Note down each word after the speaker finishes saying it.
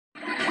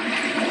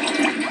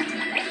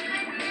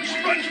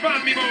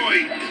SpongeBob, me boy.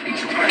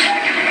 It's time to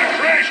give him a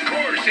crash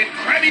course in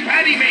Krabby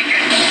Patty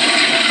making.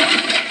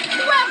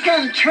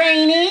 Welcome,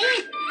 trainee.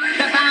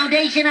 The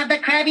foundation of the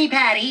Krabby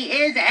Patty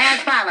is as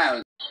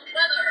follows.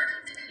 Weather.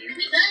 Here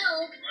we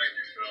go. Thank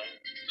you, Phil.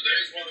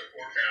 Today's weather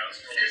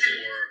forecast calls for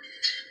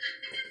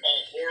a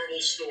horrible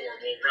storm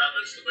will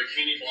ravage the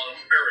Bikini Bottom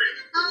area.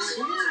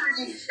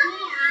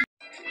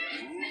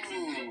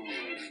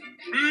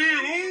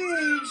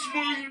 Behold,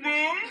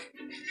 SpongeBob!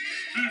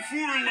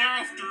 Before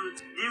laughter,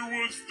 there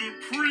was the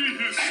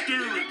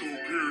pre-hysterical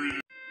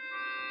period.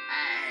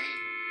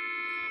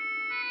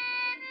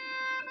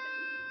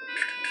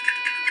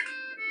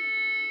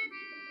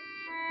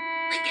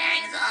 The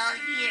gang's all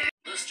here.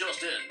 This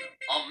just in.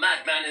 A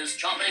madman is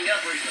chopping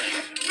everything.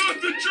 Not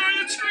the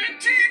giant screen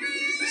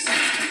TVs!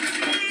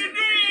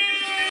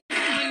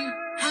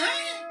 Huh?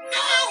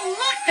 No,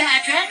 look,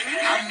 Patrick.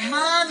 A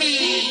mummy.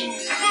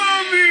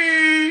 Mommy!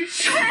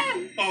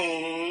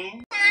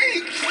 Oh.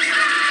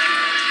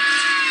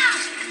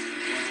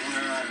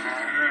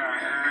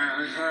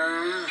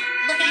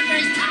 Look after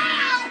his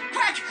tail.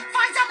 Quick,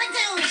 find something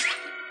to.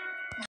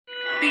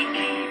 The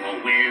evil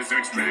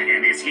wizard's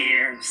dragon is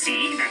here.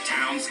 See the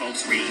townsfolk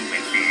scream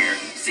with fear.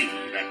 See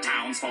the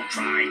townsfolk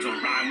try to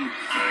run.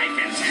 I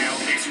can tell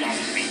this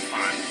won't be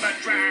fun. The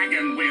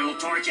dragon will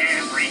torch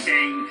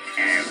everything.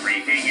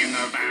 Everything in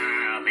the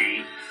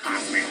valley.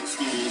 Hospitals,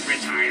 schools,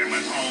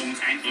 retirement homes,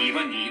 and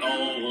even the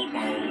old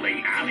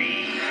bowling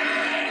alley.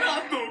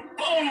 Not the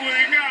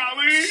bowling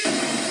alley!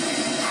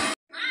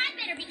 I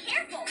better be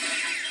careful.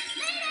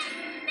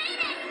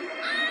 Mayday!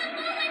 I'm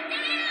going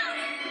down.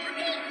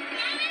 Repeat,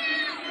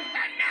 down.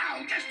 And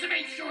now, just to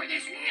make sure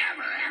this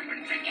never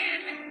happens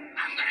again,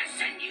 I'm gonna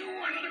send you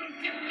on a little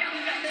dip down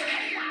the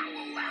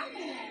wow.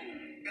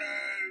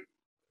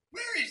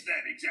 Where is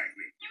that exactly?